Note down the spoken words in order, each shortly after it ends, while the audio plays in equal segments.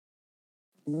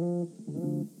We're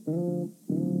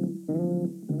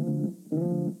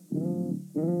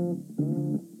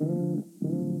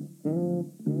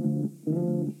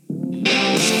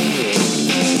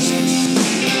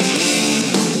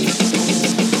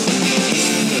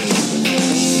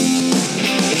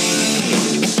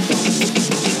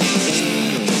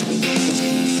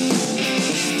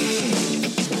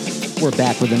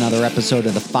back with another episode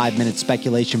of the 5-Minute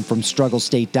Speculation from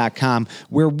StruggleState.com,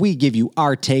 where we give you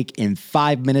our take in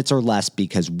 5 minutes or less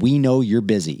because we know you're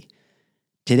busy.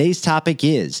 Today's topic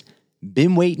is,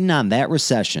 been waiting on that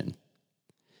recession.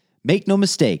 Make no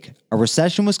mistake, a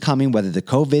recession was coming whether the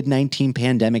COVID-19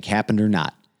 pandemic happened or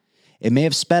not. It may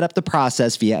have sped up the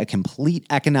process via a complete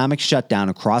economic shutdown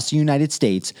across the United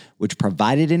States, which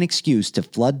provided an excuse to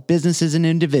flood businesses and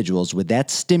individuals with that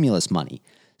stimulus money,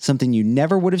 something you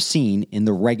never would have seen in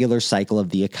the regular cycle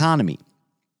of the economy.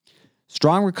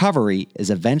 Strong recovery is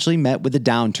eventually met with a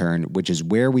downturn, which is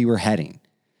where we were heading.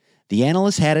 The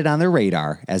analysts had it on their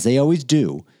radar, as they always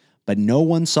do, but no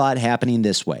one saw it happening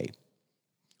this way.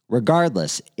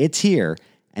 Regardless, it's here,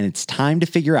 and it's time to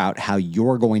figure out how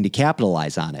you're going to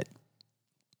capitalize on it.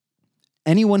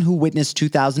 Anyone who witnessed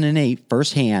 2008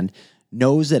 firsthand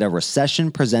knows that a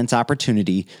recession presents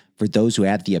opportunity for those who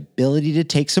have the ability to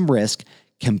take some risk,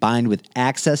 combined with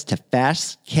access to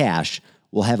fast cash,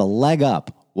 will have a leg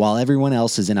up while everyone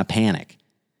else is in a panic.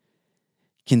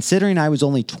 Considering I was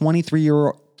only 23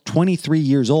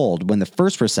 years old when the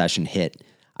first recession hit,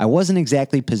 I wasn't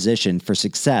exactly positioned for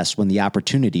success when the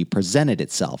opportunity presented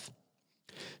itself.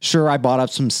 Sure, I bought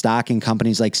up some stock in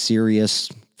companies like Sirius,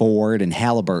 Ford, and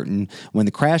Halliburton when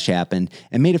the crash happened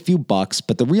and made a few bucks,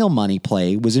 but the real money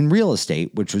play was in real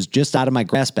estate, which was just out of my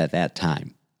grasp at that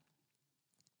time.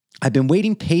 I've been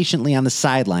waiting patiently on the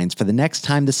sidelines for the next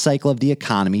time the cycle of the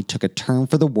economy took a turn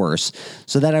for the worse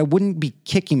so that I wouldn't be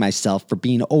kicking myself for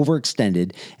being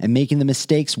overextended and making the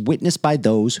mistakes witnessed by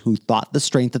those who thought the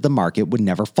strength of the market would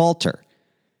never falter.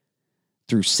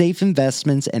 Through safe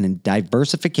investments and in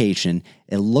diversification,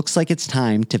 it looks like it's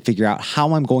time to figure out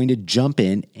how I'm going to jump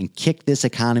in and kick this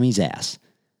economy's ass.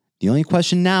 The only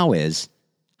question now is,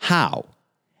 how?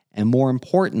 And more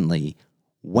importantly,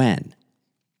 when?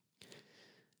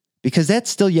 Because that's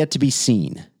still yet to be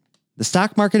seen. The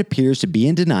stock market appears to be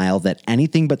in denial that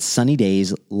anything but sunny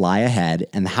days lie ahead,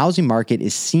 and the housing market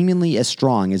is seemingly as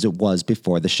strong as it was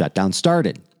before the shutdown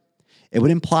started. It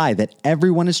would imply that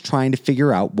everyone is trying to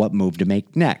figure out what move to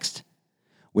make next.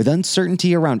 With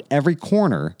uncertainty around every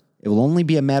corner, it will only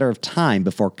be a matter of time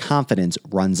before confidence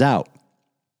runs out.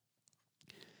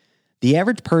 The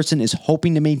average person is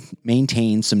hoping to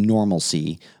maintain some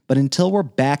normalcy, but until we're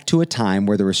back to a time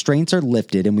where the restraints are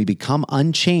lifted and we become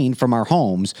unchained from our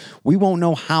homes, we won't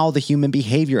know how the human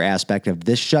behavior aspect of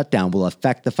this shutdown will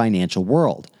affect the financial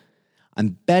world.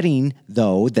 I'm betting,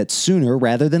 though, that sooner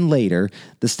rather than later,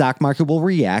 the stock market will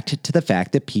react to the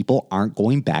fact that people aren't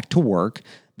going back to work,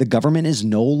 the government is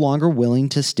no longer willing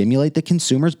to stimulate the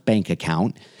consumer's bank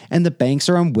account, and the banks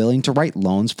are unwilling to write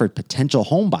loans for potential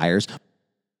home buyers.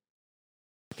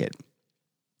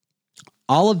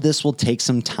 All of this will take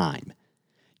some time.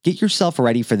 Get yourself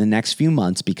ready for the next few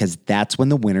months because that's when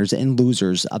the winners and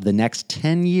losers of the next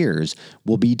 10 years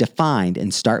will be defined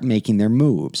and start making their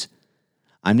moves.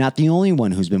 I'm not the only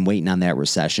one who's been waiting on that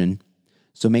recession,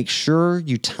 so make sure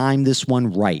you time this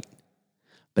one right.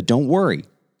 But don't worry,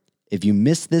 if you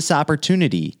miss this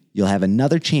opportunity, you'll have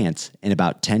another chance in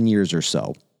about 10 years or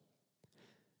so.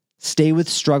 Stay with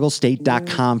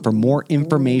StruggleState.com for more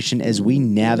information as we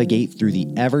navigate through the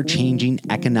ever-changing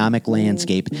economic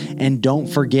landscape. And don't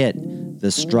forget,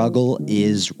 the struggle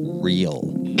is real.